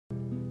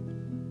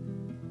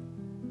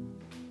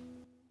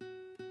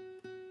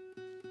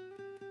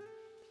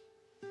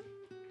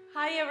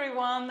Hi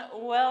everyone,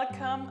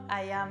 welcome.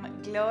 I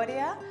am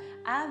Gloria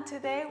and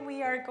today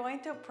we are going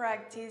to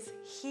practice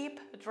hip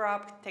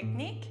drop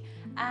technique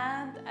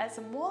and a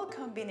small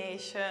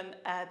combination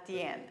at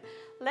the end.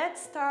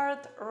 Let's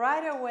start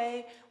right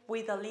away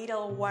with a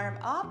little warm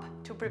up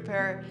to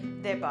prepare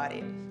the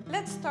body.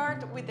 Let's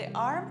start with the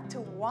arm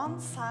to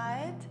one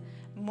side,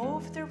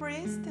 move the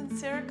wrist in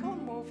circle,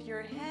 move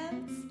your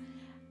hands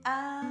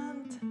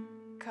and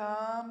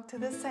come to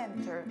the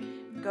center.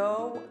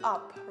 Go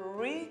up,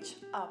 reach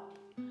up.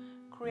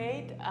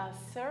 Create a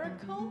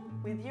circle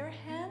with your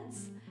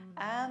hands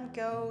and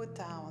go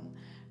down.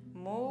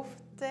 Move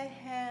the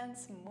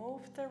hands, move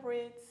the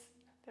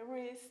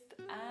wrist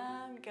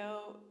and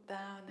go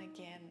down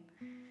again.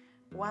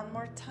 One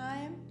more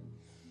time.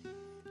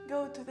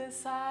 Go to the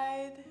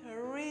side,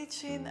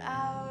 reaching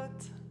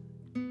out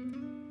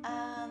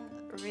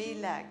and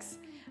relax.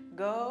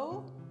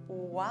 Go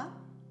 1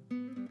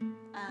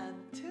 and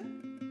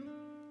 2,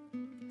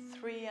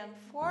 3 and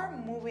 4,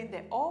 moving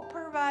the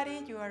upper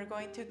body. You are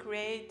going to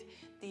create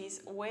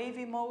this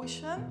wavy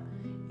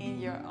motion in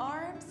your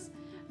arms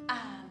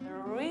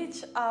and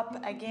reach up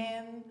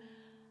again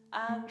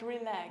and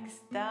relax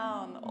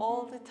down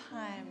all the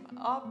time.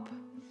 Up,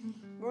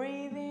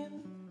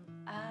 breathing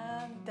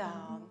and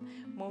down.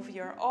 Move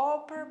your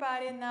upper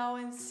body now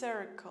in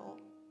circle.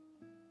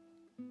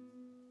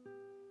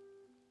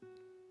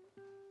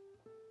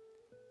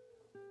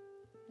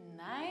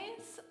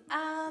 Nice,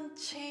 and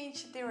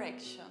change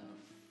direction.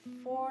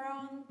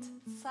 Front,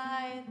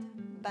 side,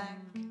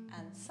 back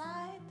and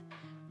side,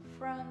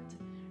 front,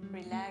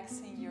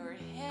 relaxing your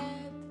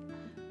head.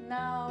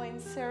 Now in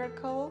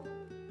circle.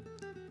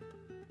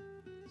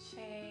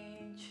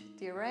 Change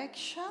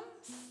direction,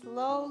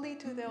 slowly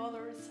to the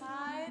other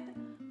side.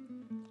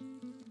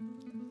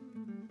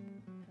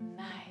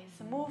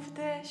 Nice, move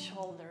the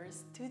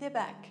shoulders to the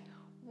back.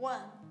 1,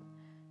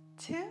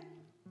 2,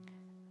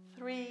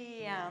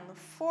 3 and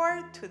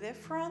 4 to the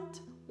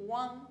front.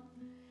 1,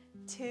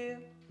 2,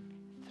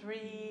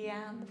 3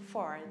 and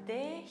 4. The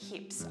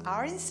hips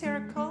are in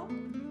circle.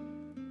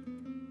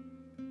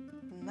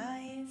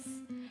 Nice.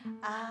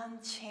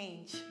 And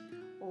change.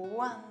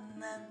 1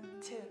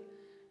 and 2,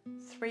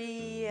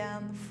 3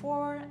 and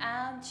 4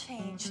 and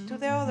change to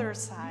the other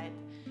side.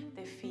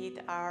 The feet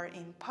are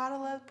in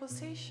parallel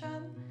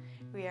position.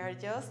 We are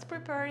just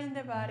preparing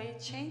the body.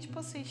 Change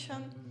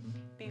position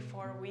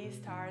before we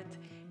start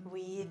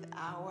with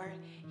our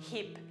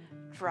hip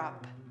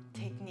drop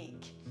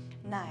technique.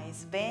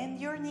 Nice. Bend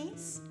your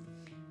knees.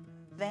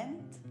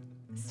 Bend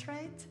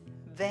straight,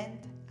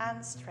 bend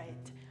and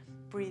straight.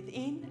 Breathe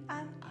in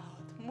and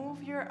out.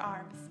 Move your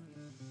arms.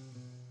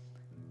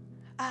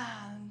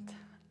 And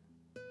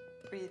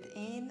breathe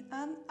in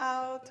and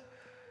out.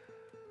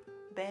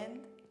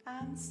 Bend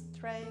and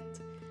straight.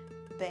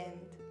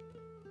 Bend.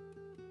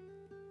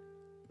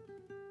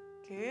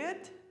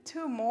 Good.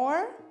 2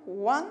 more.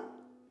 1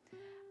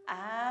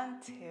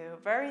 and 2.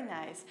 Very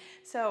nice.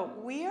 So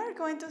we are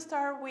going to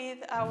start with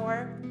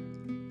our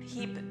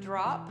hip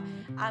drop,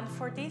 and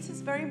for this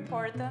it's very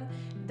important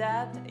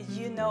that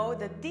you know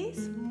that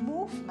this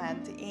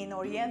movement in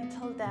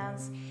Oriental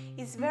dance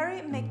is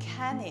very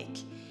mechanic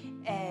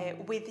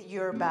with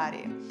your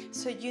body.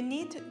 So you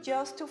need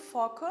just to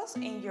focus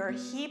in your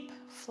hip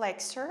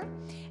flexor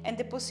and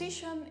the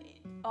position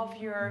of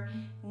your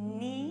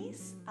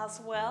knees as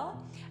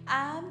well,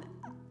 and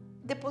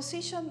the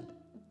position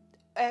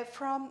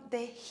from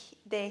the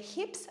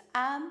hips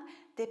and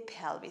the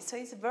pelvis. So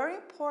it's very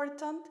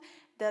important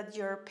that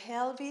your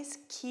pelvis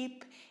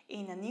keep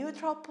in a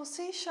neutral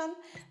position,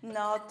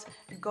 not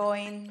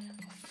going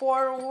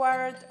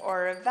forward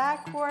or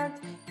backward,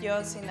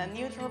 just in a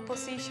neutral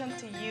position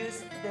to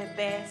use the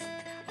best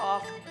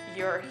of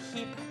your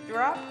hip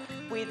drop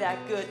with a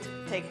good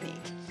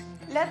technique.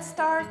 Let's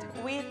start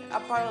with a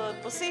parallel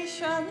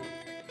position.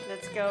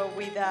 Let's go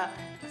with a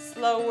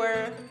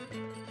slower,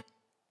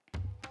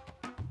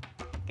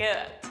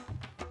 good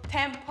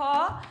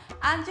tempo,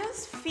 and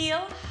just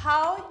feel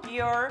how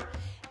your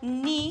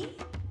knee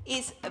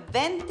is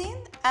bending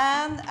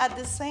and at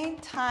the same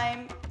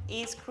time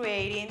is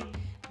creating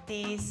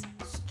this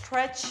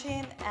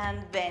stretching and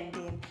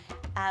bending,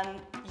 and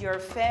your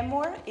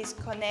femur is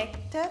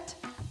connected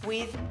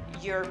with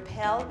your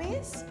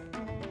pelvis,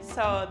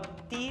 so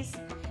these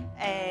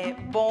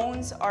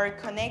bones are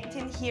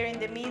connecting here in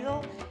the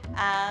middle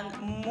and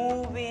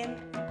moving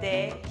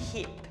the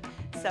hip.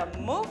 So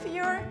move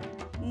your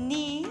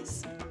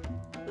knees,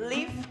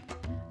 lift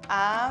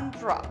and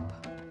drop.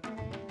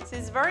 So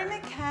it's very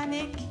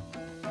mechanic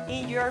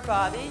in your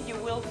body. You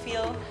will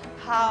feel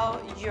how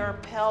your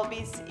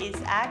pelvis is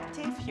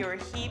active, your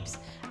hips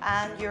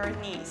and your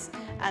knees.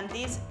 And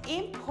this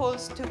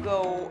impulse to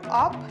go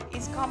up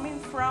is coming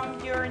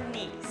from your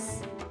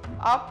knees.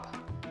 Up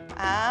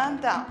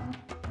and down.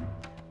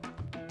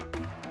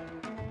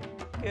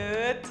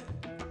 Good.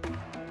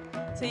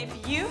 So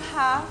if you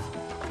have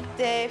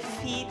the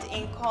feet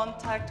in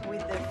contact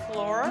with the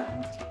floor,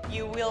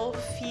 you will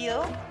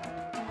feel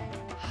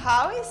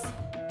how it's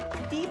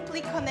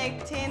deeply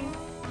connecting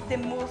the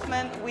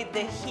movement with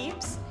the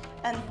hips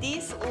and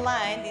this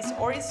line, this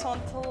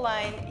horizontal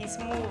line, is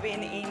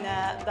moving in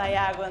a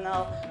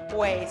diagonal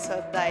way.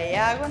 So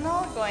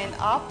diagonal, going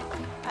up,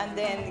 and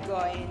then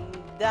going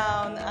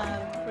down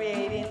and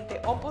creating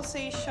the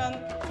opposition,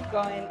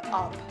 going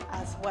up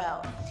as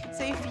well.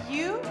 So if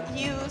you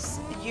use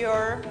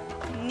your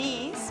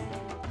knees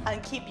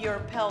and keep your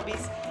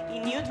pelvis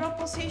in neutral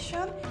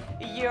position,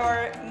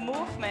 your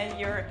movement,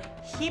 your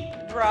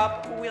hip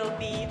drop will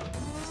be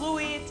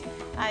fluid,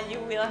 and you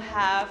will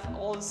have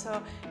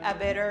also a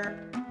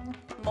better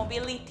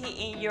mobility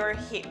in your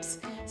hips.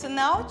 So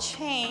now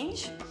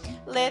change.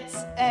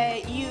 Let's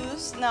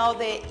use now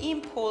the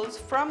impulse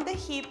from the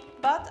hip,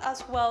 but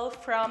as well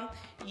from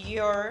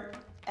your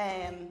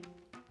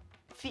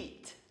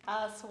feet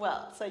as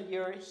well. So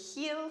your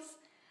heels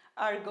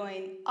are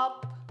going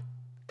up,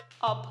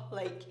 up,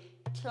 like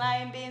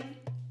climbing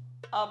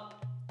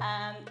up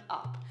and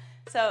up.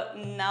 So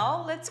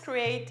now let's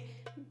create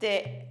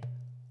the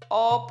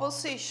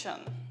opposition.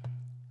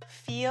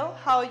 Feel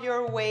how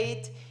your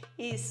weight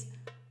is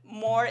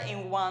more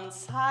in one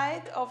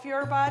side of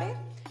your body,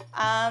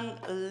 and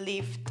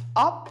lift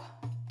up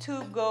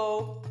to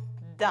go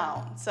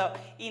down. So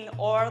in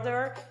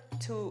order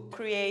to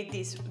create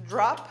this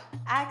drop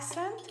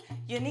accent,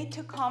 you need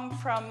to come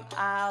from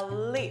a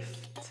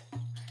lift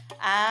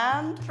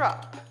and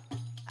drop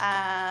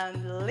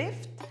and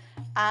lift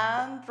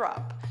and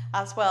drop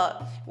as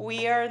well.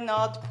 We are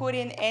not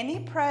putting any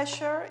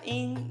pressure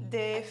in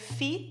the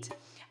feet,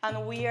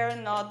 and we are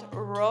not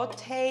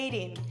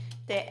rotating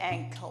the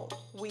ankle.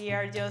 We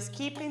are just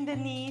keeping the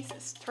knees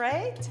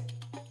straight,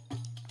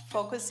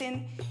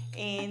 focusing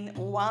in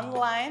one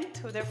line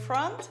to the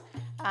front,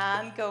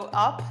 and go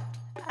up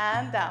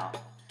and down,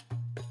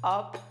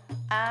 up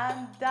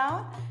and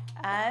down.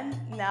 And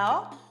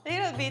now a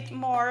little bit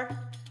more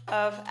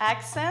of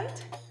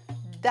accent,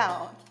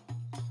 down,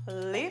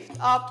 lift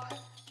up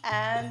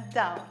and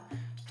down,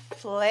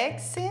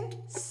 flexing,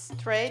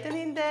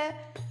 straightening the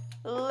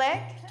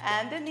leg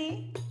and the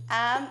knee,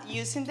 and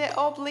using the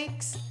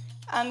obliques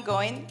and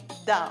going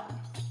down,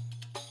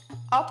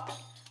 up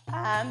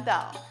and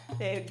down.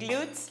 The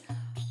glutes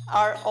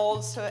are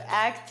also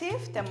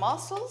active, the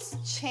muscles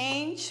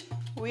change.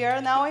 We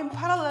are now in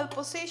parallel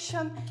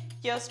position,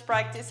 just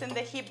practicing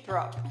the hip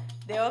drop.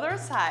 The other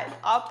side,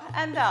 up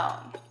and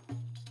down,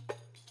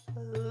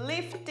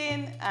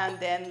 lifting and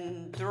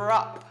then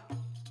drop.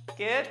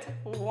 Good.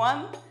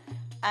 1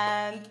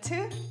 and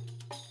 2,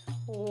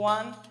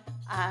 1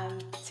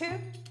 and 2,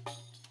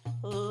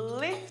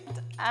 lift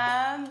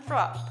and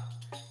drop,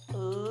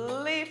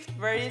 lift,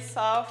 very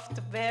soft,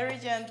 very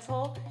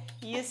gentle,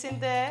 using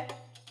the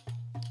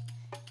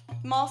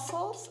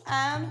muscles,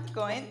 and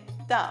going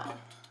down,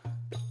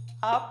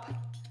 up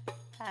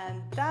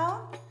and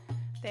down.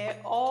 The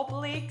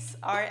obliques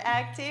are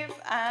active,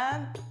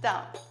 and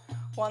down.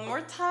 One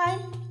more time.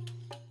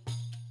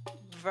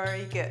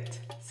 Very good.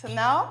 So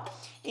now,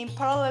 in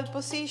parallel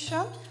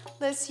position,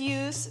 let's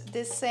use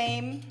the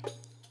same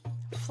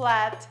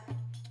flat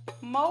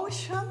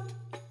motion.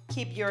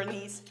 Keep your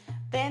knees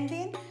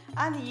bending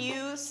and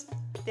use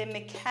the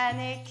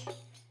mechanic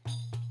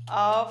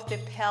of the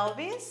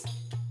pelvis,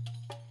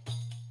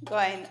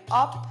 going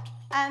up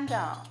and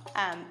down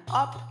and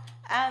up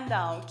and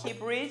down.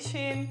 Keep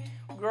reaching,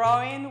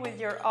 growing with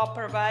your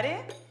upper body.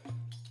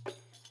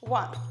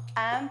 1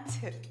 and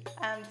 2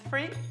 and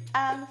 3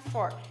 and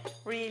 4.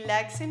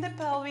 Relaxing the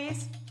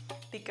pelvis,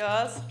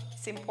 because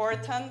it's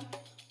important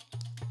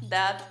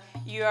that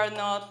you are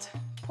not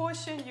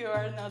pushing, you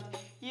are not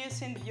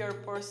using your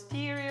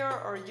posterior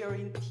or your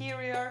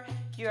interior.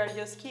 You are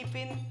just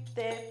keeping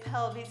the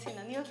pelvis in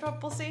a neutral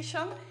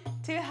position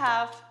to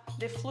have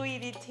the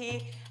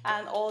fluidity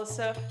and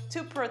also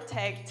to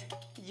protect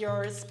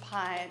your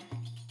spine.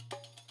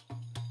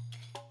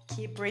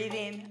 Keep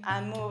breathing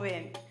and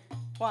moving.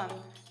 1,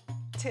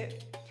 2,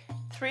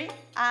 3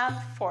 and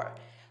 4.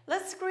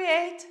 Let's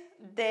create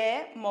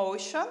the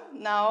motion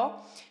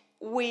now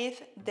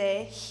with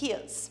the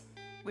heels.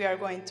 We are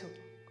going to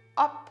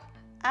up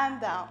and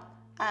down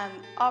and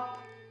up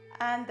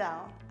and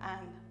down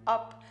and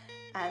up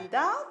and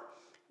down.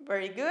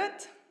 Very good.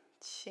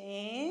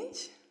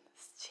 Change,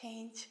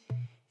 change,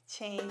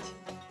 change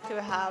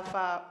to have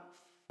a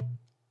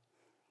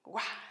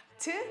 1,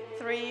 2,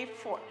 3,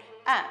 4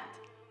 and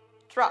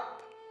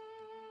drop,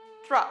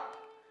 drop,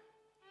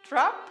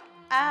 drop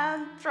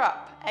and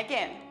drop.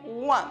 Again,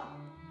 1,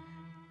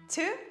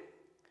 2,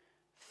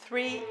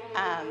 3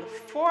 and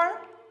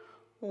 4.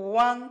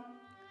 1,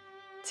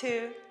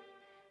 2,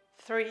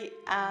 3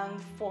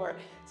 and 4.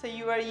 So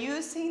you are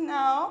using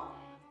now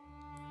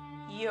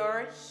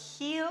your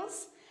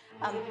heels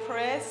and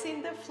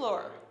pressing the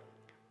floor.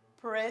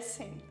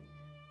 Pressing,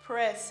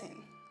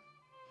 pressing.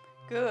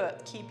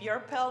 Good. Keep your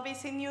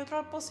pelvis in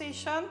neutral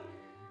position.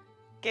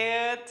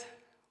 Good.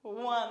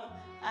 1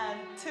 and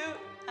 2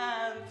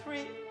 and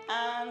 3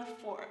 and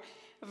 4.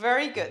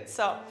 Very good.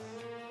 So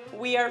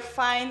we are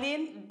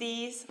finding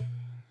this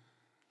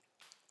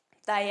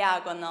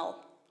diagonal.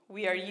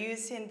 We are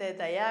using the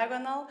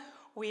diagonal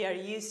we are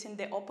using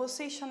the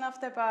opposition of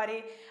the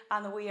body,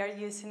 and we are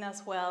using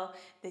as well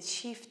the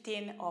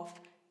shifting of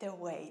the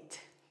weight.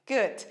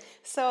 Good.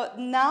 So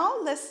now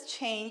let's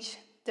change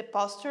the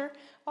posture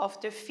of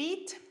the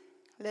feet.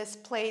 Let's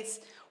place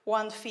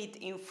one foot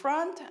in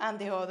front and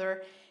the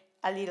other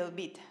a little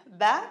bit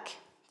back.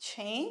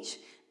 Change,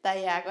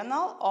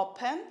 diagonal,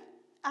 open,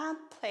 and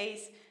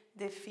place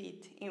the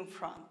feet in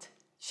front.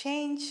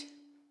 Change,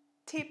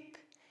 tip,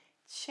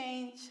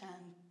 change,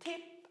 and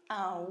tip,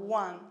 and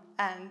 1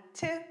 and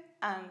 2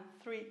 and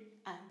 3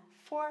 and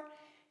 4.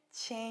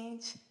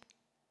 Change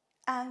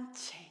and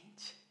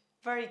change.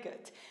 Very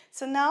good.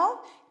 So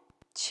now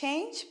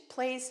change,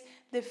 place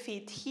the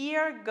feet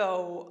here,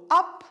 go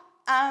up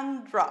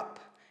and drop.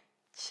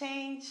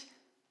 Change,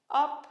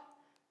 up,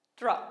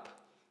 drop.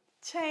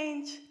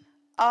 Change,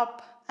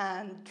 up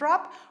and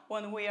drop.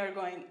 When we are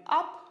going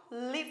up,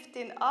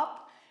 lifting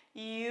up,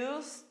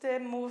 use the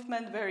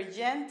movement very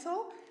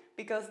gentle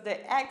because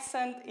the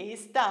accent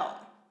is down.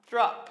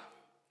 Drop.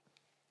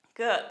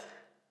 Good.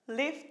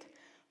 Lift,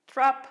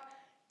 drop,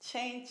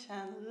 change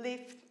and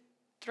lift,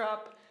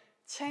 drop,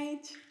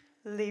 change,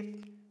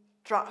 lift,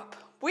 drop.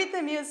 With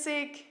the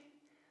music,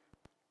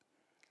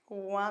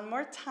 one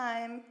more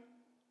time.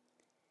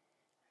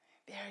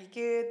 Very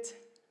good.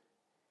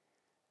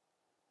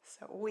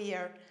 So we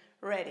are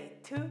ready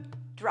to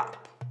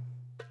drop.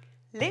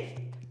 Lift,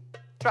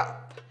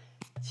 drop,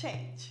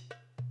 change,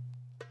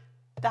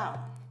 down,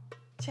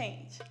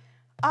 change,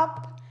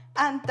 up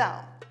and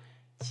down,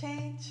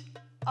 change,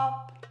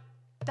 up,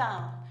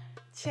 down,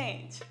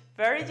 change.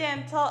 Very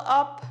gentle,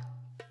 up,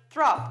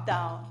 drop,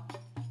 down,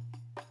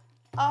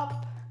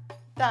 up,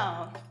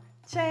 down,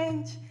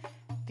 change.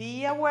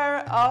 Be aware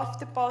of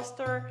the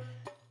posture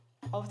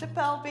of the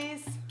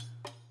pelvis.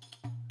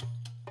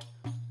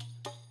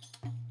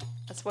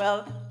 As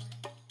well,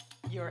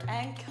 your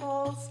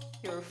ankles,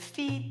 your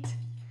feet,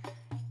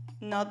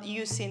 not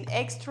using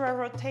extra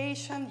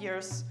rotation,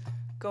 just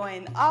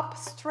going up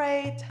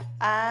straight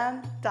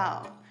and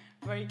down.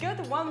 Very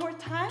good. One more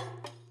time.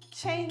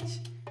 Change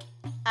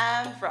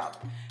and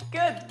drop.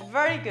 Good.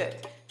 Very good.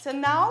 So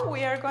now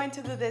we are going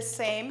to do the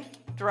same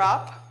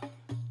drop.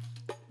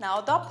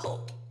 Now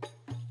double,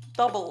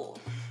 double,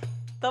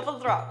 double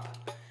drop,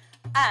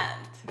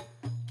 and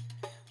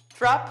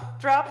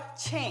drop, drop,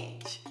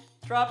 change.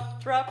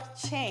 Drop, drop,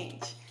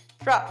 change.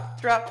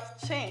 Drop, drop,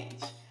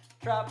 change.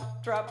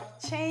 Drop, drop,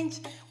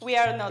 change. We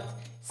are not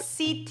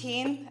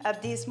sitting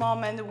at this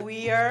moment.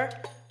 We are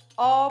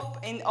up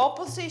in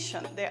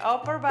opposition. The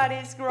upper body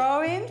is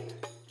growing.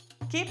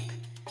 Keep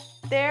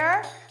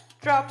there.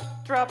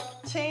 Drop,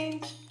 drop,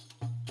 change.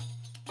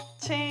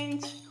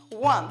 Change.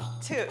 1,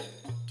 2.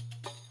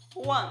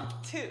 1,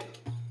 2.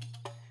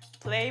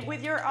 Play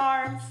with your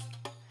arms.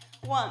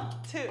 1,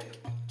 2.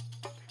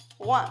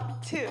 1,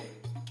 2.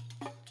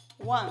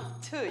 1,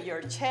 2.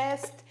 Your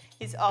chest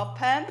is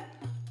open.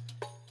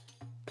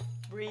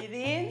 Breathe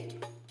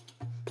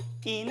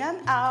in and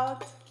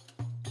out.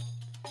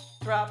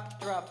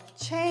 Drop, drop,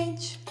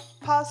 change.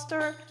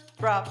 Posture,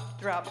 drop,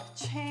 drop,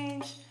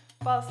 change.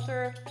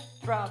 Posture,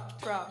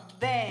 drop, drop,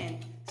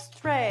 bend.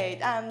 Straight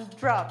and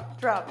drop,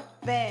 drop,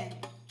 bend.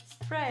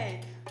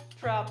 Straight,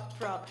 drop,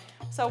 drop.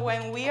 So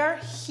when we are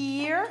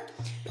here,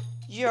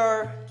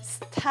 your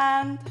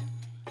stand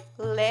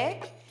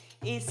leg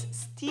is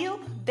still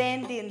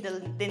bending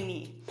the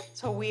knee.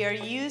 So we are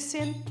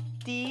using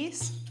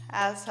this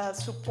as a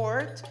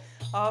support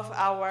of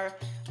our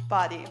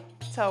body.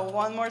 So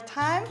one more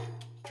time,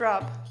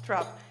 drop,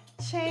 drop,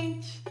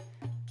 change,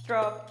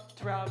 drop,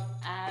 drop,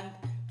 and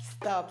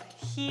stop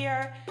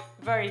here.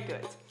 Very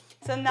good.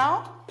 So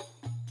now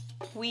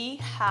we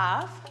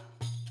have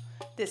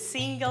the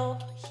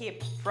single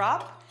hip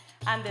drop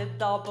and the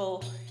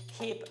double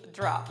hip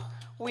drop.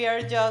 We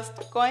are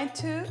just going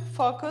to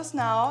focus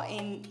now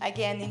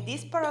again in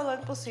this parallel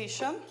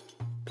position,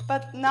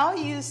 but now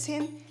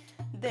using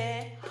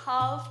the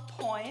half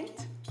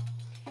point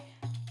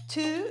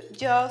to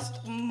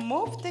just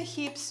move the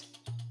hips,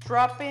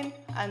 dropping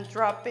and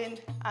dropping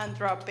and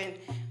dropping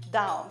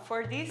down.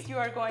 For this, you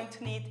are going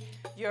to need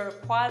your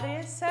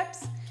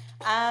quadriceps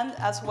and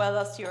as well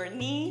as your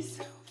knees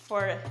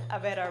for a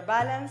better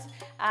balance,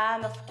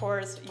 and of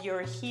course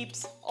your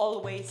hips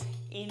always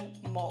in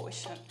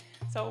motion.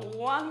 So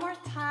one more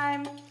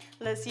time,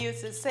 let's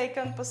use the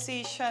second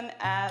position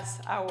as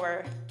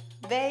our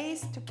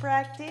base to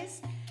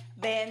practice.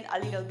 Bend a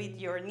little bit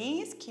your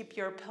knees, keep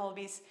your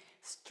pelvis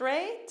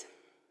straight,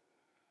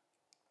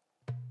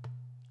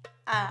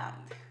 and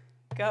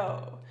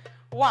go.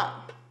 1,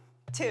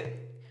 2,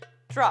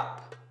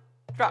 drop,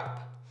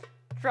 drop,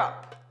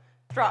 drop,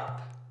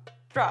 drop,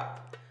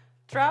 drop,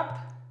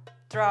 drop,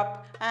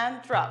 drop,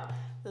 and drop.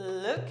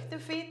 Look the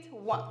feet.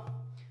 1,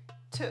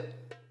 2,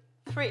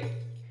 3,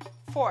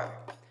 4,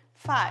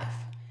 5,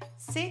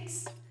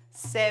 6,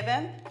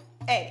 7,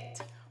 8.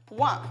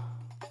 1,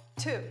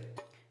 2,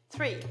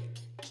 3.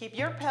 Keep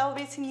your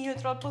pelvis in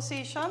neutral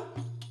position.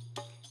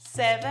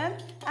 7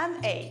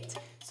 and 8.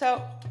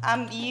 So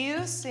I'm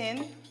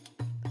using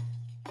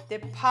the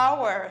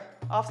power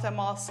of the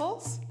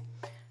muscles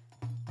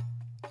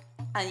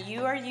And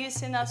you are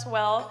using as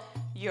well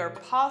your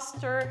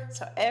posture,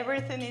 so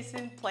everything is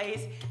in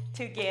place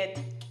to get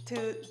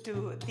to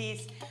do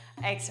this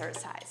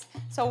exercise.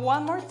 So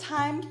one more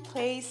time,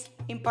 place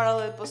in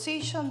parallel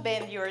position,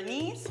 bend your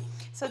knees.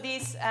 So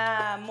this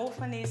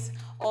movement is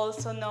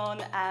also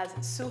known as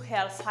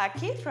Suher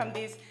Saki, from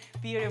this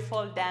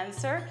beautiful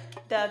dancer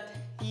that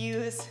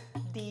used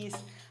this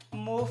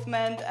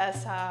movement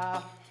as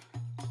a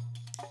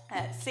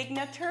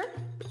signature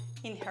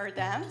in her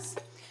dance.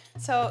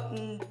 So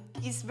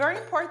it's very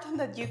important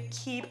that you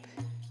keep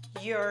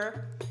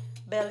your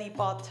belly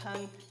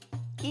button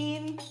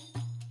in,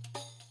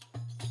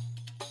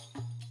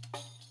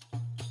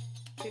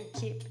 to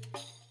keep.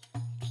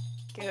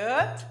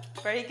 Good,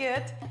 very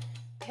good.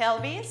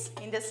 Pelvis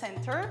in the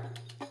center.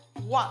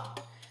 1,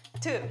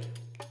 2,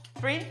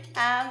 3,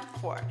 and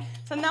 4.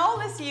 So now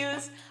let's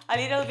use a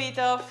little bit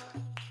of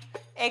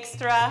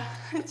extra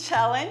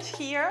challenge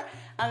here,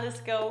 and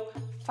let's go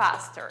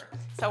faster.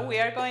 So we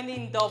are going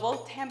in double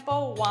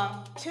tempo.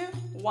 1, 2,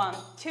 1,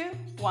 2,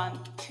 1,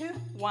 2,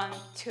 1,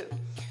 2.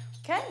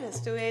 Okay,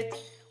 let's do it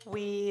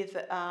with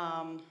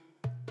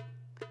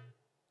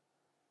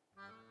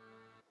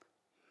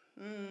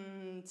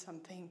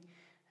something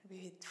a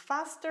bit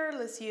faster.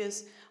 Let's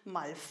use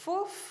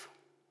Malfouf.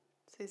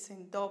 This is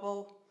in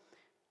double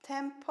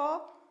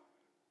tempo.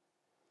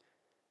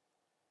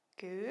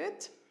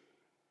 Good.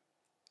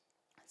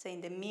 So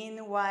in the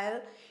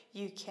meanwhile,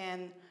 you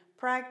can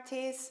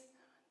practice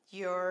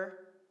your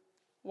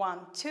 1,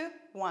 2,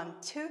 1,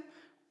 2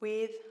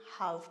 with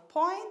half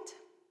point,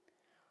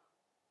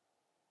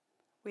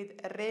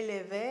 with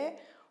releve,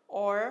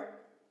 or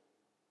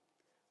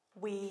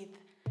with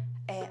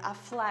a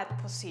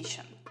flat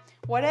position.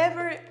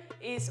 Whatever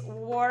is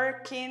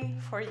working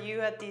for you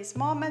at this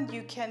moment,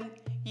 you can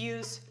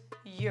use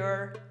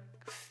your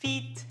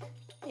feet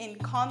in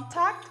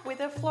contact with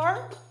the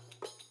floor.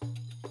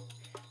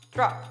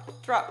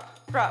 Drop,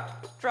 drop,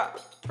 drop,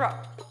 drop,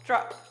 drop,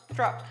 drop,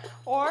 drop.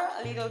 Or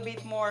a little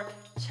bit more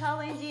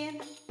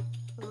challenging,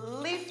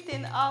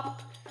 lifting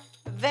up,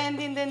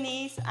 bending the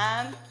knees,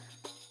 and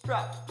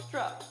drop,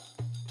 drop.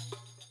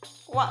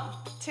 1,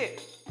 2,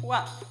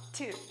 1,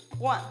 2,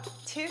 1,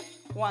 2,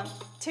 1,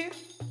 2,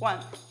 1,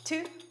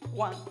 2,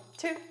 1,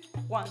 2,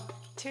 1,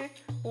 2,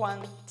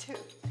 1, 2.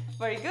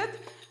 Very good.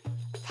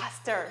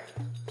 Faster.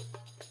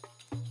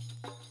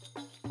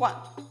 1,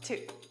 2,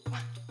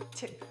 1,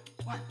 2,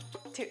 1,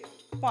 2,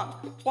 1,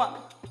 1,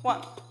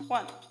 1,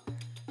 1.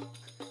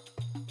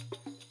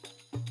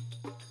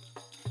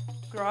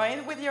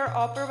 Growing with your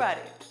upper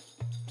body.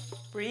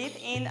 Breathe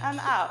in and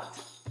out.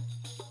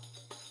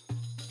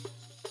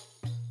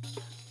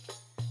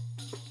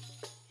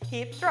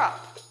 Hip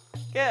drop.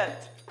 Good.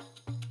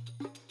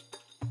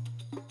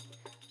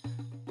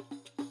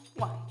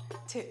 1,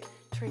 2,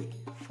 3,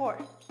 4,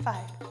 5,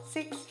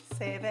 6,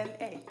 7,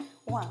 8.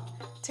 1,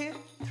 2,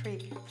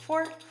 3,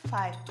 4,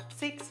 5,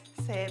 6,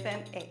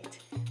 7, 8.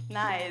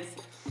 Nice.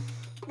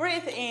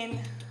 Breathe in.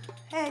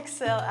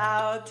 Exhale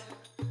out.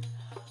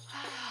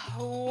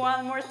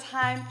 One more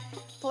time.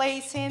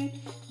 Placing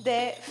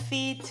the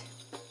feet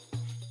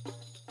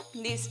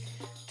in this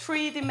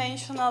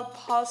three-dimensional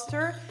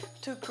posture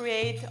to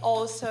create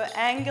also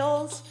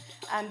angles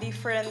and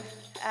different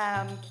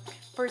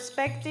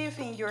perspective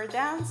in your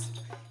dance.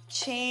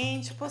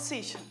 Change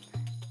position.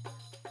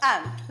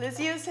 And let's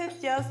use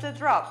it just a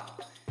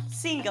drop.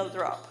 Single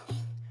drop.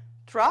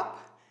 Drop,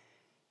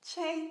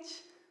 change,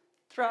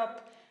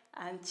 drop,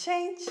 and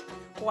change.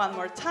 One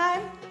more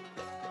time.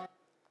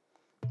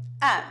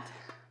 And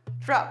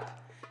drop,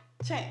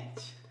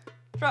 change,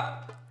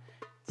 drop,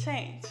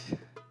 change,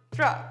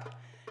 drop,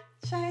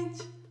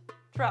 change,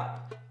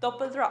 drop.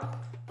 Double drop.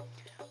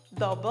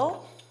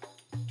 Double,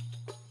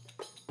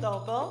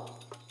 double.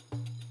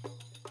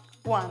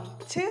 1,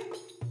 2.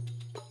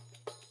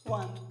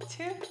 1,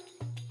 2.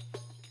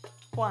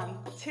 1,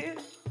 2.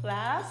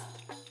 Last.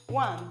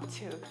 1,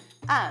 2.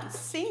 And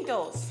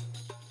singles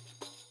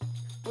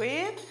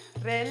with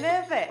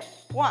releve.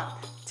 1,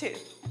 2.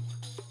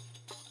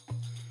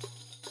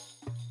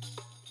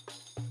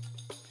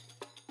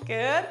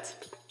 Good.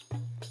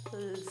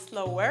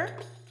 Slower.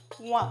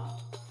 1,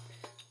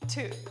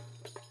 2,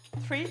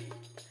 3,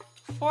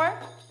 4,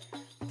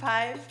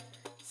 5,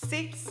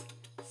 6,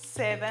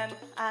 7,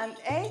 and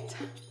 8.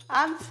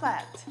 And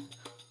flat.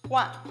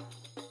 1,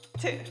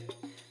 2,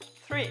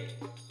 3,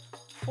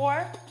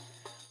 4,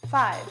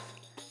 5,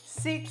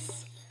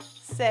 6,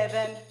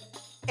 7,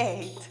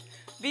 8.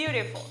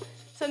 Beautiful.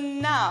 So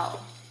now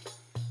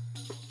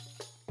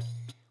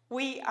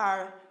we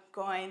are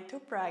going to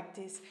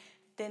practice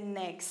the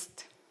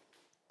next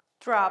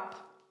drop,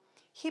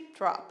 hip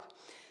drop.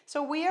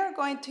 So we are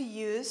going to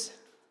use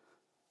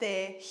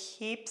the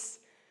hips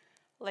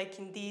like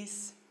in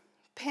this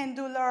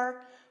pendular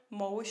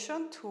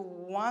motion to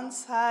one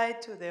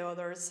side, to the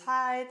other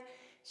side,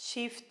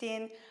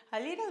 shifting a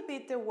little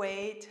bit the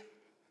weight.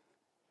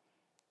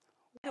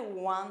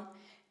 1,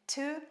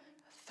 2,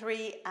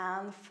 3,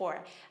 and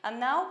 4. And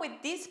now with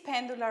this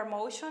pendular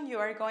motion, you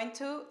are going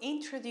to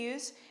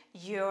introduce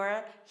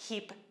your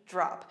hip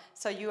drop.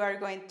 So you are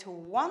going to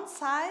one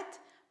side,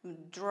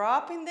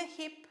 dropping the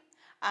hip,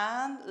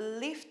 and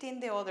lifting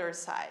the other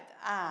side,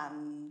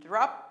 and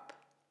drop,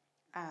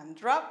 and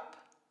drop,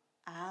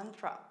 and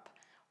drop.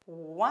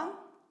 1,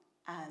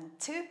 and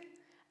 2,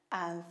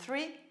 and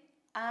 3,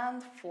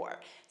 and 4.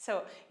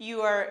 So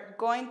you are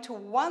going to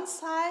one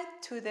side,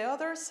 to the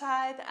other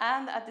side,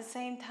 and at the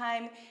same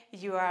time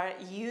you are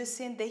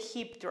using the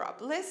hip drop.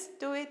 Let's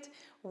do it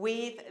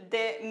with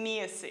the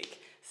music.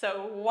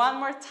 So one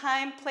more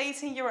time,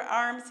 placing your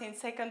arms in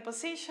second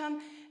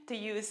position to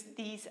use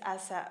this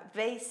as a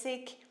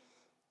basic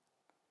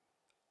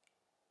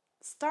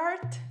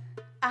start.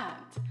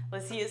 And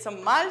let's use a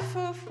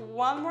malfouf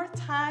one more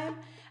time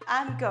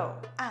and go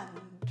and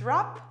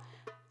drop,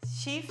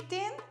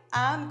 shifting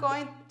and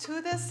going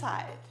to the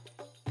side.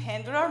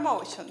 Pendular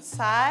motion,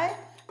 side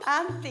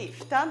and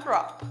lift and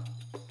drop,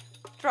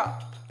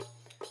 drop,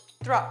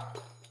 drop,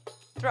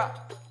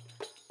 drop,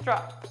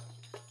 drop,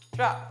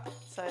 drop.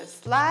 So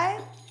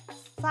slide,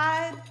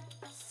 side,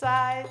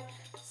 side,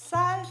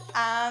 side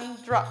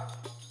and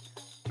drop,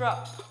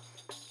 drop,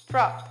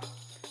 drop,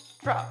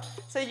 drop.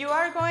 So you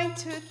are going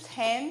to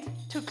tend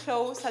to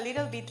close a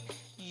little bit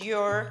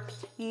your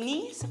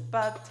knees,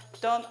 but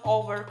don't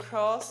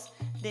overcross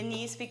the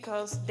knees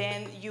because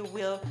then you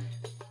will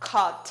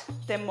cut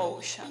the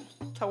motion.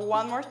 So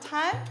one more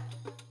time.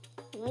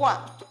 1,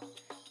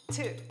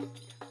 2,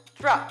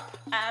 drop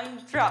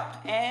and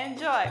drop.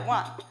 Enjoy.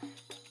 1,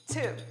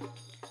 2,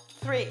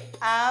 3,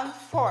 and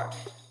 4.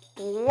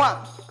 1.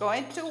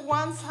 Going to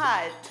one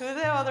side, to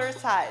the other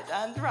side,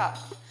 and drop.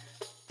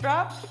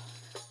 Drop,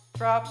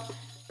 drop,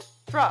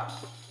 drop,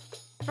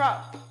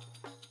 drop.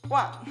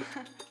 1,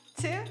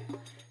 2,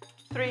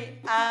 3,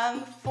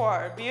 and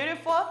 4.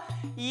 Beautiful.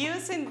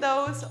 Using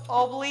those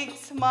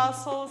obliques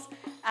muscles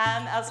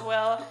and as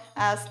well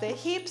as the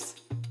hips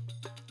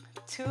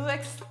to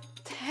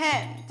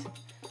extend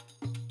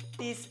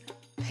this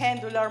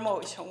pendular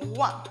motion.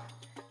 1,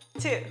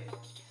 2,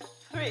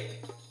 3,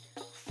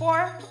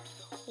 4.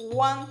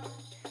 1,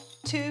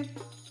 2,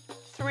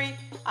 3,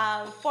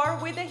 and 4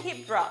 with the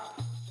hip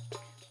drop.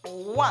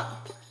 1,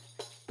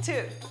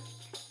 2,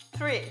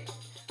 3,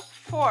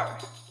 4,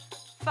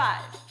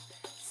 5,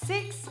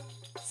 6,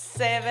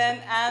 7,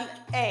 and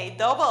 8.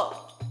 Double.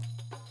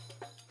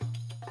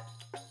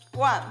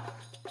 1,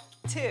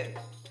 2,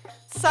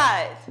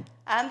 side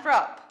and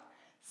drop,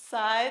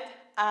 side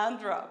and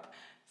drop.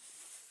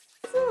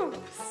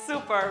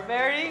 Super,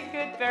 very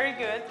good, very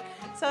good.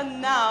 So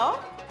now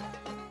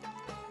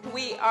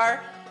we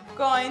are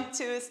going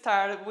to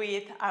start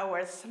with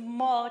our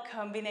small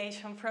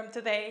combination from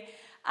today,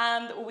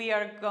 and we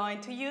are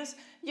going to use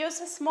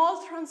just a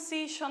small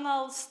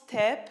transitional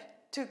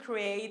step to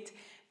create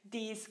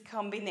this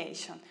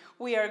combination.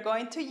 We are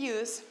going to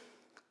use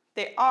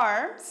the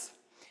arms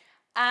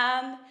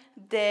and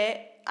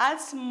a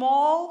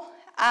small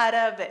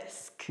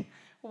arabesque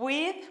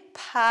with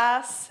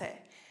passe.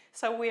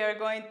 So we are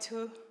going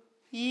to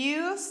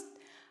use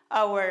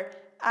our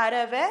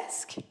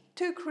arabesque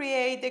to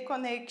create the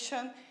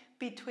connection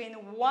between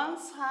one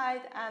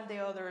side and the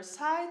other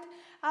side,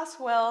 as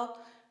well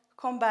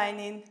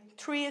combining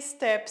 3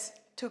 steps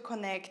to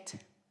connect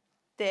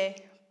the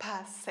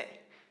passe.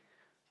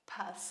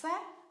 Passe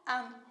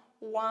and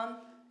 1,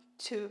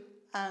 2,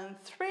 and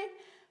 3.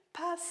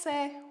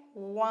 Passe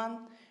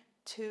 1,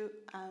 2,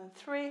 and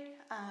 3,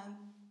 and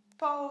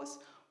pause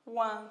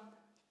 1,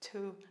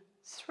 2,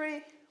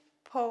 3.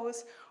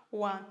 Pause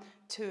 1,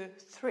 2,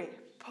 3.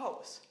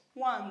 Pause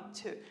 1,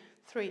 2,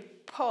 3.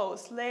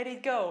 Pause. Let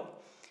it go.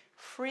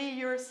 Free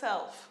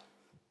yourself.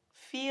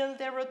 Feel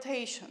the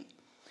rotation.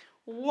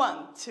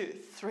 1, 2,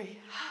 3.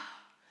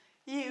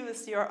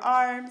 Use your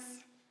arms.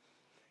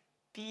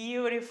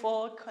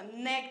 Beautiful.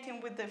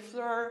 Connecting with the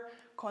floor.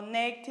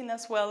 Connecting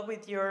as well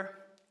with your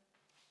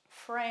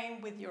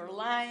frame, with your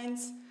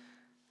lines.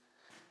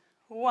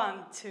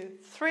 1, 2,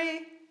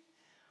 3.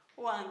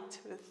 1,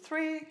 2,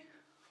 3.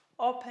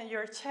 Open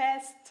your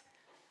chest.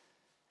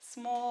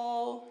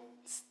 Small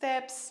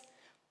steps.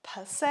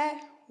 Passe.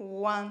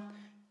 1,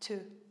 2,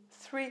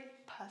 3.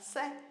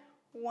 Passe.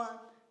 1,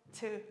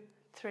 2,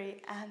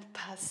 3, and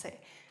passe.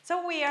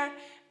 So we are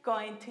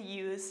going to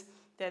use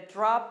the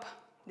drop,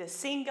 the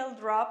single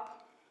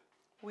drop.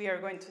 We are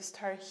going to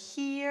start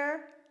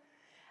here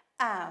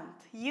and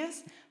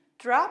use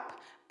drop,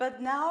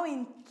 but now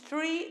in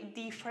 3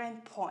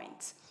 different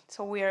points.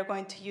 So we are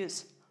going to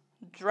use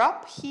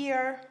drop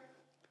here,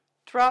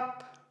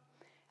 drop,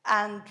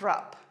 and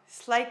drop.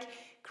 It's like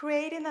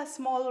creating a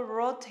small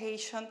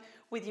rotation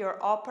with your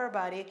upper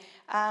body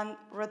and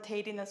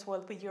rotating as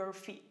well with your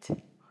feet.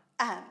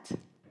 And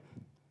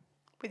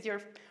with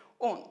your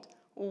own.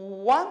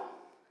 1,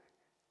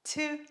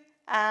 2,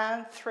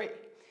 and 3.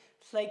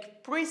 It's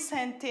like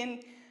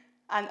presenting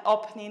and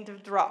opening the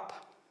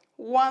drop.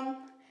 1,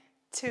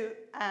 2,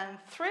 and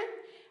 3.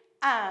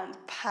 And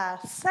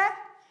passe.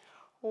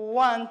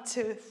 1,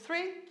 2,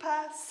 3,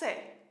 passe.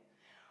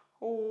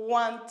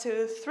 1,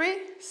 2, 3,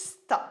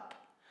 stop.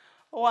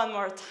 One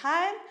more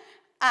time,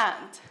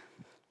 and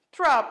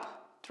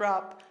drop,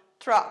 drop,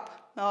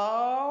 drop.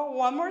 No,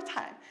 one more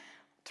time.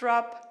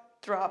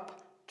 Drop,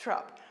 drop,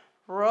 drop.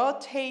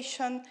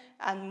 Rotation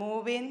and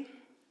moving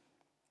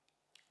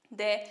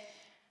the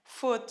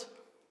foot,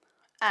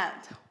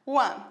 and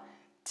 1,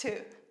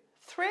 2,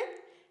 3,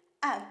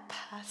 and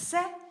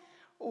passe.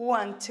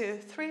 1, 2,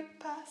 3,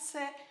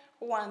 passe.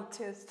 1,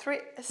 2, 3,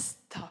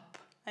 stop.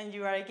 And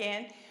you are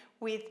again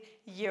with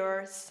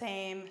your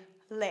same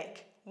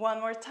leg. One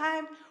more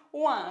time.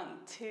 1,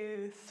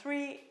 2,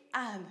 3,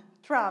 and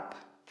drop,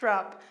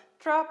 drop,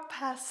 drop,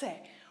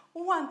 passe.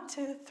 1,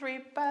 2, 3,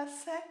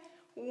 passe.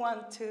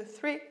 1, 2,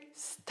 3,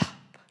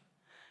 stop.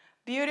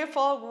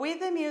 Beautiful with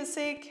the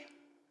music.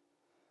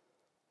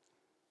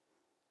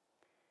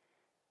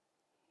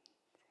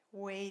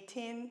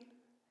 Waiting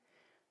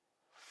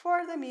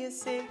for the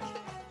music.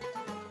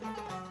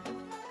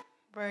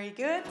 Very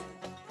good.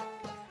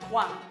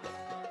 1,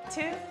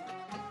 2,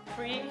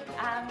 3,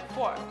 and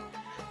 4.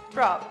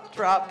 Drop,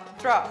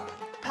 drop, drop.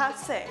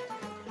 Passe.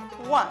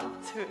 1,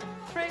 2,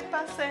 3,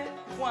 passe.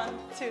 1,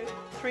 2,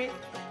 3,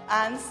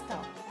 and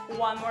stop.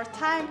 One more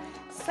time.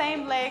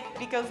 Same leg,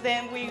 because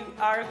then we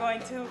are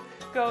going to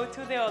go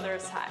to the other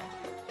side.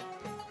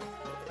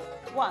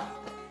 1,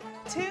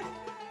 2,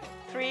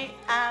 3,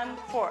 and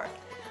 4.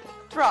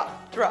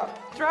 Drop,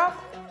 drop, drop.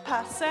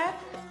 Passe.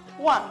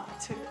 1,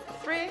 2,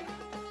 3.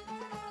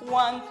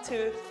 1,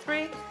 2,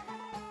 3,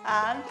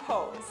 and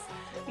pose.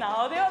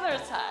 Now the other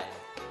side.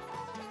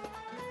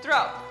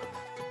 Drop,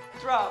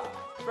 drop,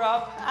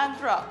 drop, and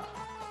drop.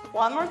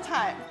 One more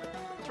time.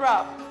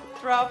 Drop,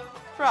 drop,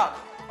 drop.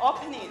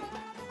 Opening.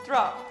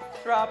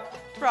 Drop, drop,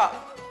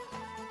 drop.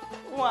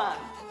 1,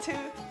 2,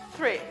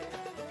 3.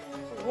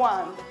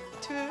 1,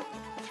 2,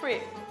 3.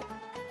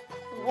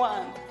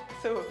 1,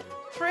 2,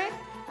 3.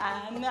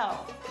 And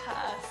now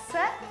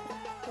passe.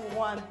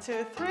 1,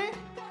 2, 3.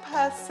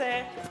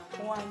 Passe.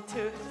 1,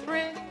 2,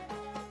 3.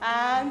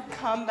 And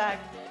come back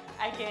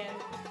again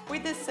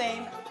with the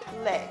same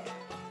leg.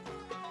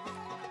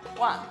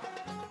 1,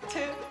 2,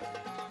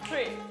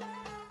 3.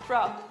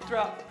 Drop,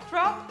 drop,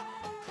 drop.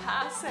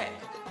 Passe.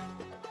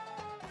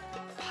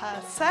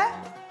 Passe.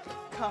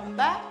 Come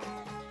back.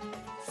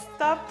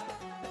 Stop.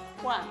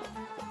 1,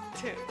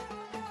 2,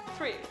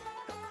 3.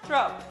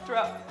 Drop,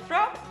 drop,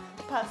 drop.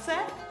 Passe.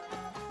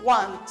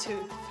 1,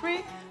 2, 3.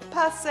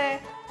 Passe.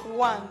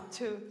 1,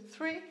 2,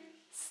 3.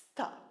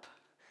 Stop.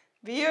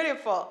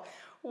 Beautiful.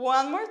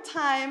 One more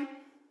time.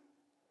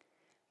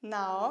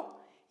 Now,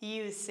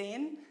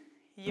 using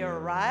your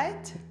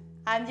right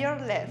and your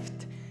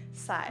left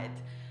side.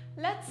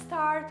 Let's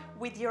start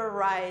with your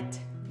right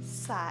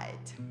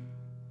side.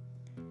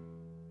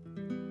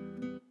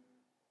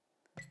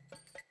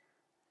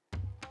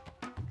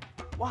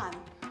 1,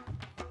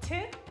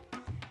 2,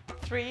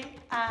 3,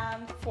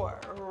 and 4.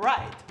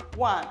 Right.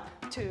 1,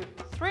 2,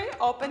 3.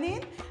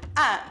 Opening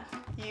and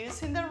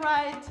using the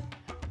right.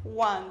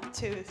 1,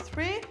 2,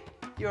 3.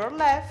 Your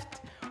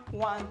left.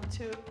 1,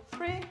 2,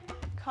 3.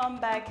 Come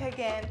back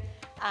again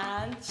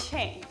and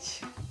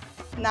change.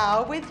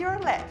 Now with your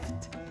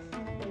left.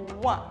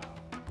 1,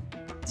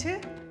 2,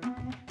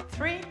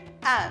 3,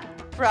 and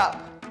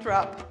drop,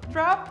 drop,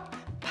 drop.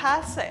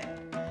 Passe.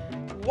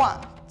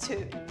 1,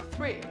 2,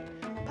 3.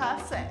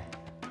 Passe.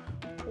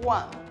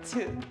 1,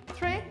 2,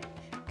 3.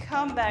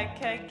 Come back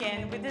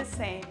again with the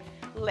same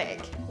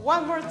leg.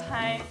 One more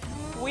time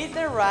with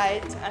the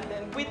right and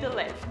then with the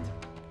left.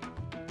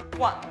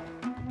 1,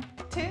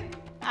 2,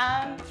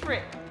 and 3.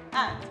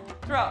 And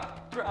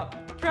drop, drop,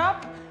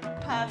 drop.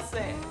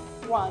 Passe.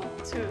 1,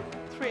 2,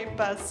 3.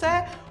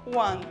 Passe.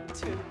 1,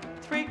 2,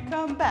 3.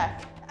 Come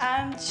back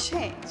and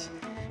change.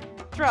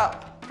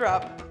 Drop,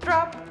 drop,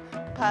 drop.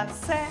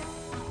 Passe.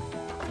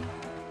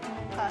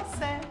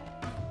 Passe.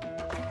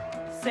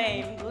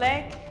 Same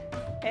leg.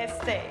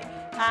 Stay.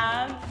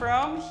 And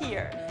from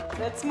here,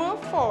 let's move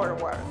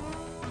forward.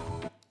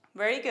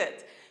 Very good.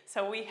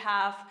 So we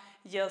have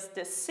just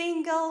the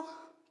single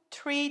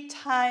 3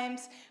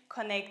 times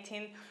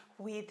connecting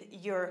with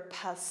your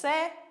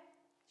passe.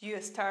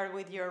 You start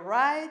with your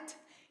right,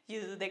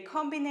 you do the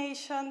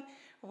combination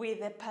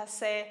with the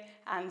passe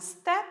and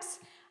steps,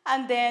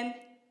 and then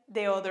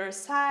the other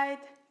side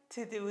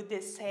to do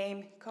the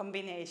same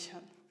combination,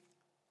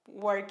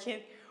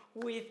 working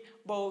with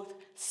both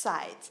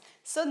sides.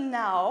 So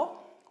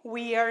now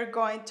we are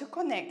going to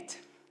connect.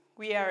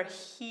 We are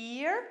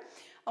here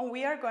and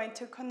we are going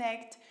to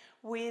connect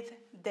with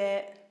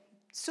the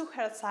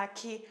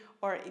Suharsaki,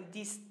 or in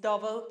this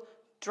double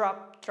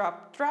drop,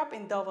 drop, drop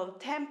in double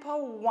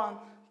tempo. 1,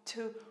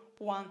 2,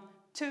 1,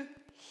 2,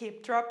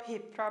 hip drop,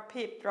 hip drop,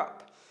 hip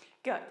drop.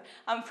 Good.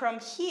 And from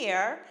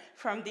here,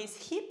 from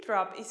this hip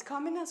drop is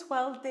coming as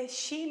well the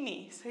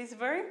shimmy. So it's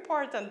very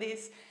important,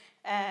 this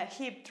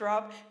hip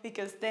drop,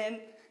 because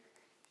then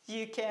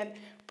you can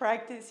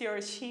practice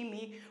your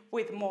shimmy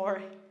with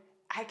more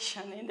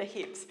action in the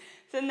hips.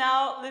 So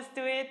now let's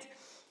do it.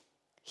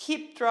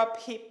 Hip drop,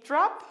 hip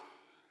drop.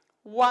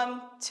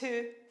 1,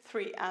 2,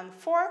 3, and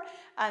 4.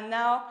 And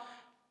now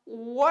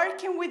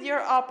working with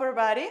your upper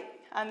body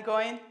and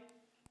going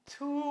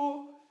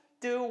to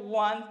do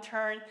one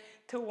turn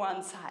to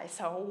one side.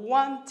 So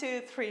 1,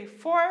 2, 3,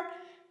 4,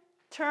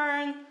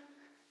 turn,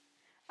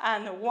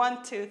 and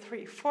 1, 2,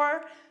 3,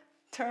 4,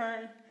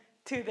 turn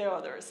to the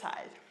other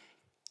side.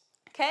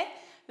 Okay,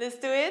 let's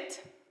do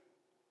it.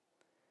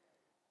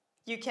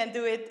 You can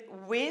do it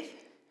with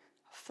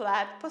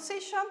flat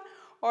position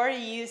or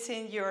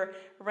using your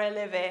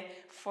releve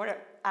for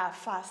a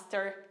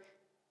faster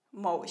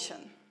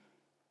motion.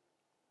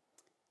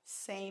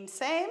 Same.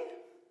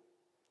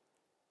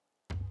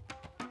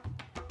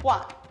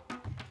 1,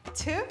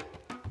 2,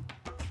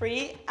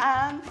 3,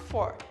 and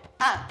 4.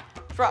 And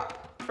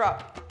drop,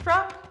 drop,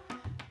 drop.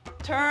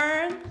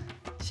 Turn,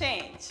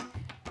 change.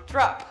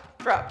 Drop,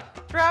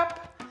 drop,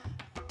 drop.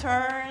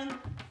 Turn,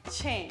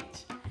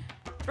 change.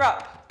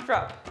 Drop,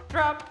 drop,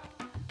 drop.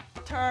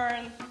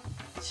 Turn,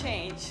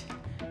 change.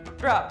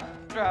 Drop,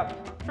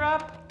 drop,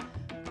 drop.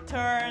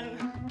 Turn,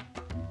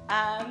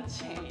 and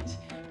change.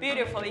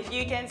 Beautiful. If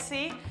you can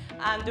see,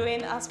 I'm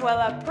doing as well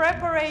a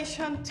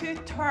preparation to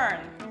turn.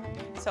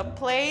 So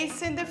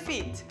placing the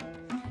feet.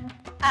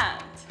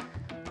 And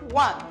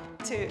 1,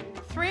 2,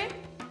 3.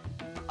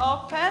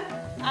 Open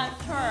and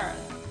turn.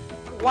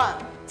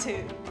 1,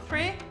 2,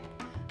 3.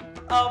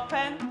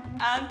 Open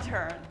and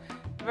turn.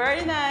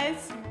 Very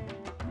nice.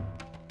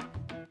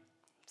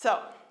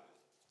 So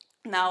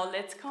now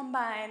let's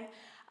combine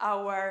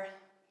our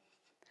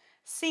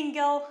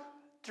single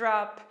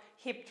drop,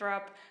 hip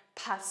drop,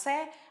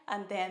 passe,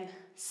 and then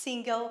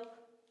single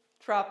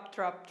drop,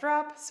 drop,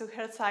 drop,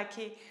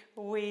 suhersaki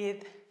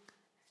with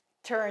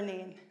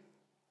turning.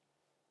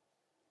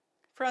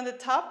 From the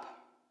top,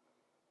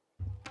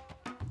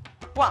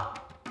 1,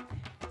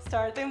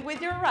 starting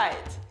with your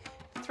right,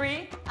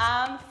 3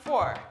 and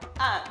 4,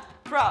 and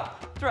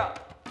drop,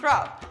 drop,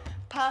 drop,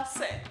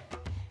 passe,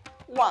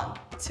 1,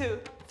 2,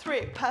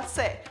 3,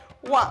 passe,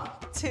 1,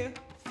 2,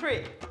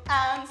 3,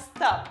 and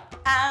stop,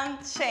 and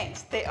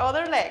change. The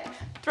other leg,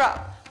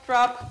 drop,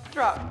 drop,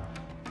 drop,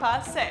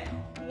 passe,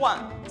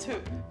 1,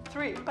 2,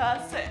 3,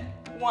 passe,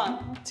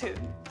 1, 2,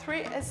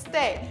 3,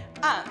 stay,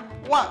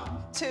 and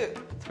 1, 2,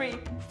 3,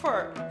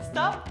 4,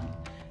 stop,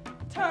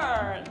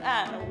 turn,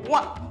 and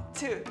 1,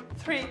 2,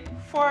 3,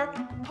 4,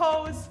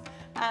 pause,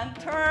 and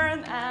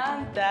turn,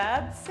 and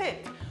that's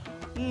it.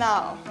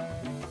 Now,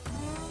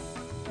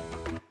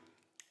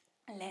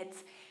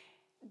 let's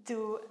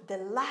do the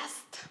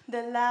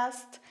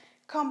last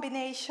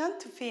combination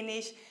to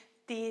finish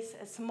this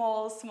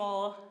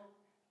small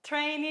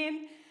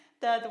training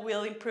that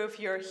will improve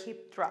your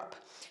hip drop.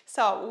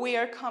 So we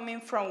are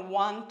coming from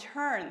one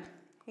turn.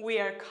 We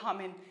are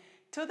coming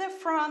to the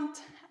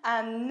front,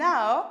 and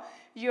now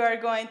you are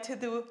going to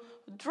do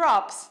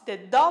drops, the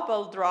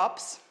double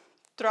drops,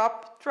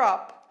 drop,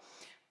 drop,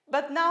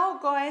 but now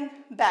going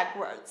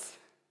backwards.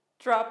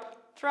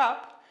 Drop,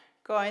 drop,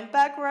 going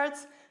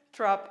backwards,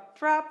 drop,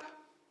 drop,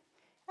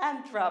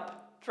 and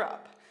drop,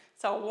 drop.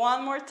 So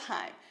one more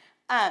time,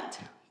 and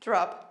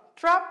drop,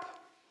 drop,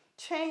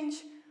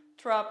 change,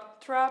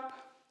 drop, drop,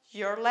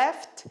 your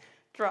left,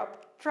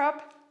 drop,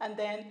 drop, and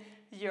then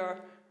your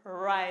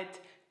right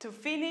to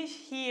finish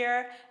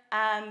here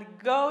and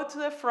go to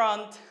the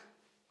front,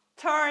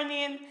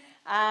 turning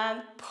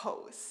and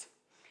pose.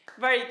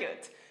 Very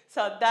good.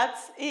 So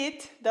that's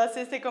it. That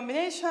is the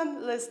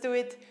combination. Let's do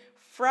it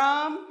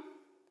from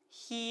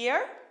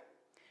here,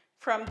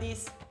 from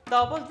these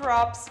double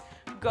drops,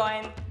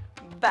 going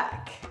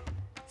back.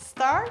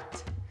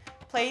 Start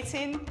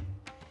placing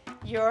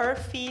your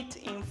feet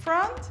in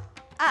front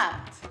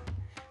and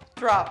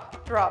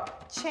drop,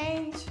 drop,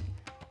 change,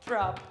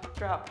 drop,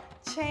 drop,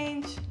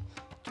 change,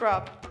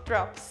 drop,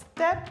 drop,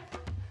 step,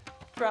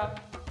 drop,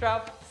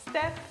 drop,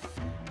 step,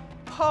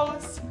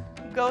 pose,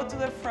 go to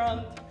the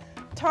front,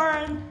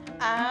 turn,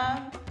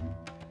 and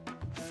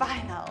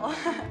final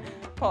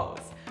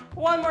pose.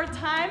 One more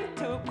time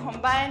to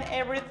combine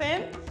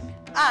everything,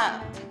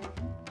 and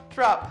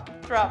drop,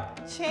 drop,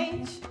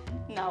 change.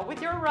 Now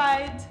with your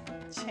right,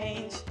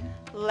 change,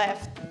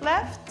 left,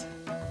 left,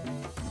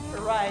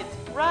 right,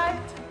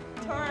 right,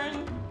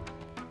 turn,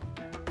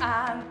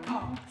 and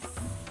pose.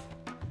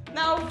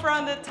 Now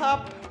from the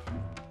top,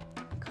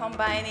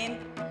 combining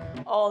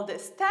all the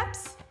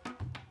steps.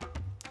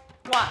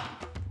 1,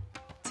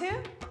 2,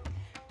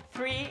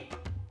 3,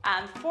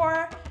 and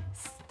 4,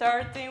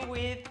 starting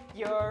with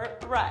your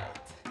right.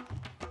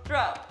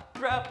 Drop,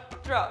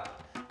 drop,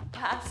 drop,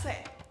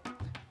 passe.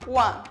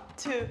 1,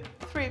 2,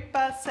 3,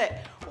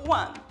 passe.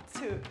 1,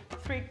 2,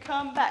 3,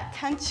 come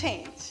back and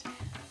change.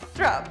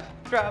 Drop,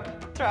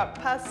 drop, drop,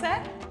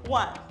 passe.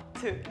 1,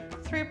 2,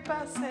 3,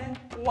 passe.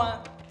 1,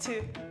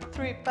 2,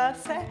 3,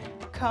 passe.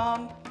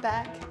 Come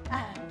back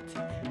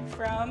and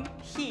from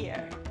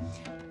here.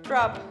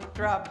 Drop,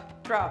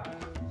 drop, drop.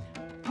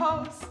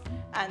 Pose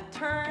and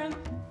turn.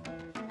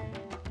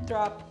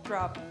 Drop,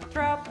 drop,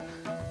 drop.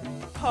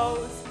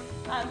 Pose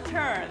and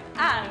turn.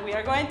 And we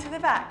are going to the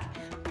back.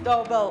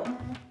 Double,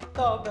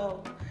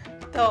 double,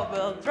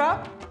 double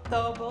drop,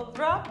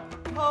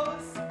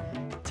 pose,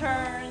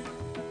 turn,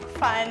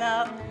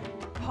 final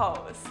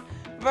pose.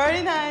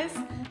 Very nice.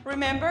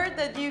 Remember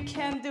that you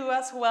can do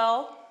as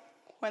well,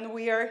 when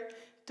we are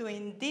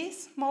doing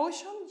this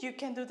motion, you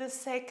can do the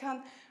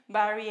second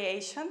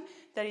variation,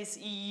 that is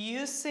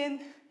using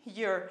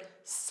your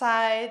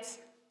sides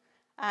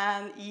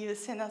and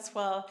using as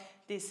well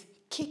this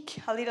kick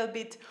a little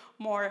bit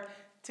more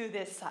to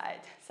the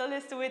side. So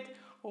let's do it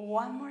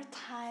one more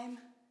time,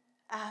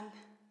 and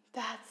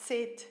that's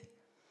it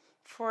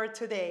for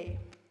today.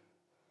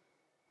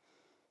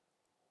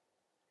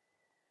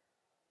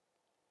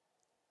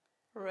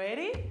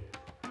 Ready?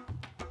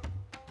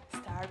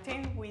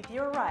 Starting with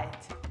your right.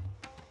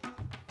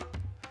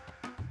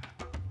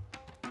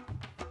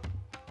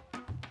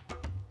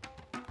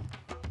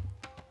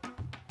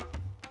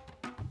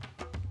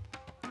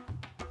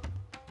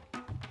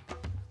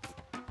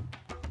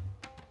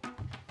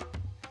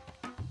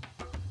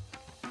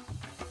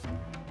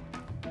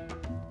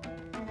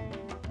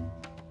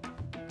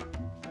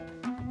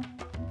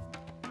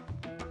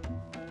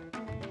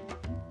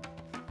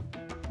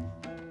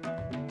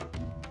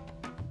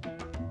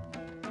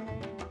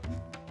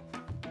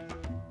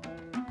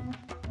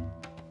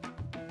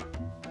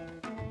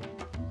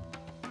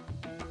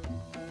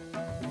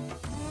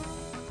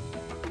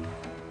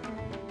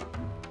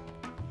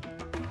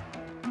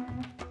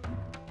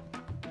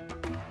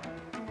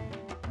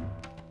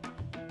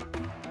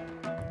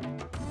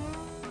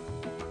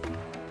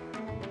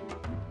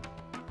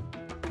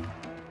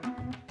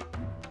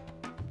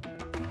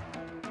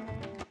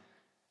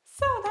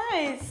 So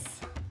nice.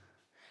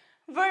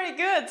 Very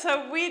good.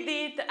 So we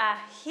did a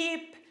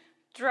hip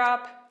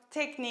drop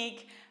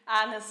technique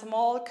and a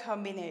small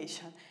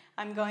combination.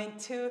 I'm going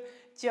to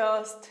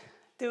just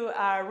do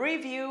a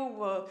review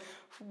of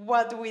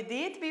what we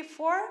did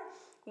before.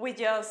 We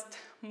just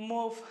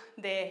move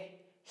the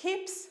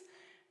hips,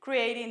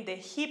 creating the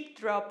hip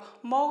drop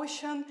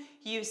motion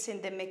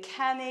using the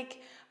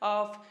mechanic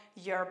of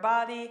your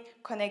body,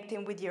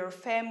 connecting with your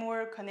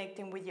femur,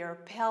 connecting with your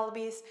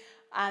pelvis,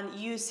 and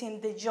using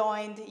the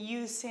joint,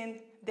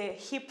 using the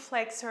hip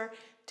flexor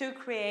to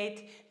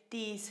create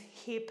this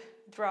hip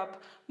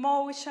drop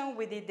motion.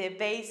 We did the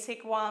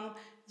basic one,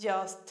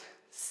 just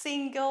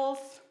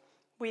singles.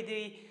 We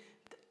did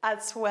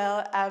as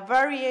well a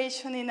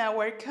variation in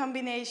our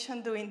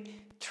combination, doing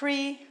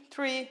 3,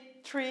 3,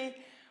 3.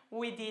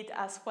 We did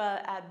as well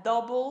a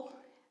double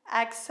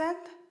accent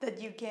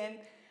that you can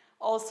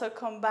also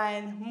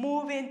combine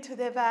moving to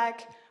the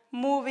back,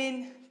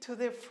 moving to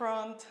the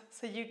front,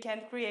 so you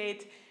can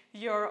create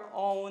your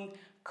own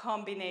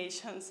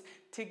combinations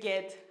to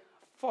get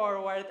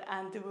forward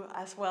and do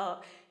as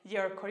well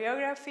your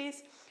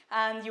choreographies.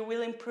 And you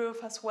will improve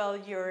as well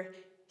your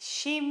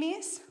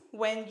shimmies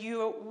when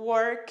you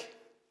work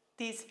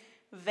this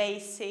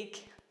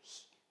basic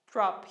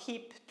drop,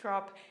 hip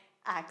drop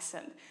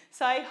accent.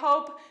 So I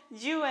hope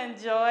you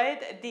enjoyed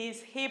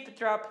this hip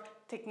drop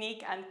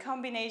technique and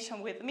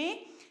combination with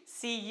me.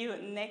 See you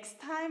next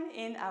time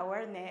in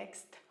our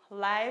next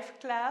live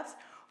class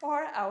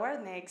or our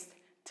next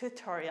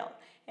tutorial.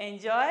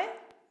 Enjoy.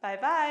 Bye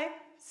bye.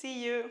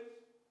 See you.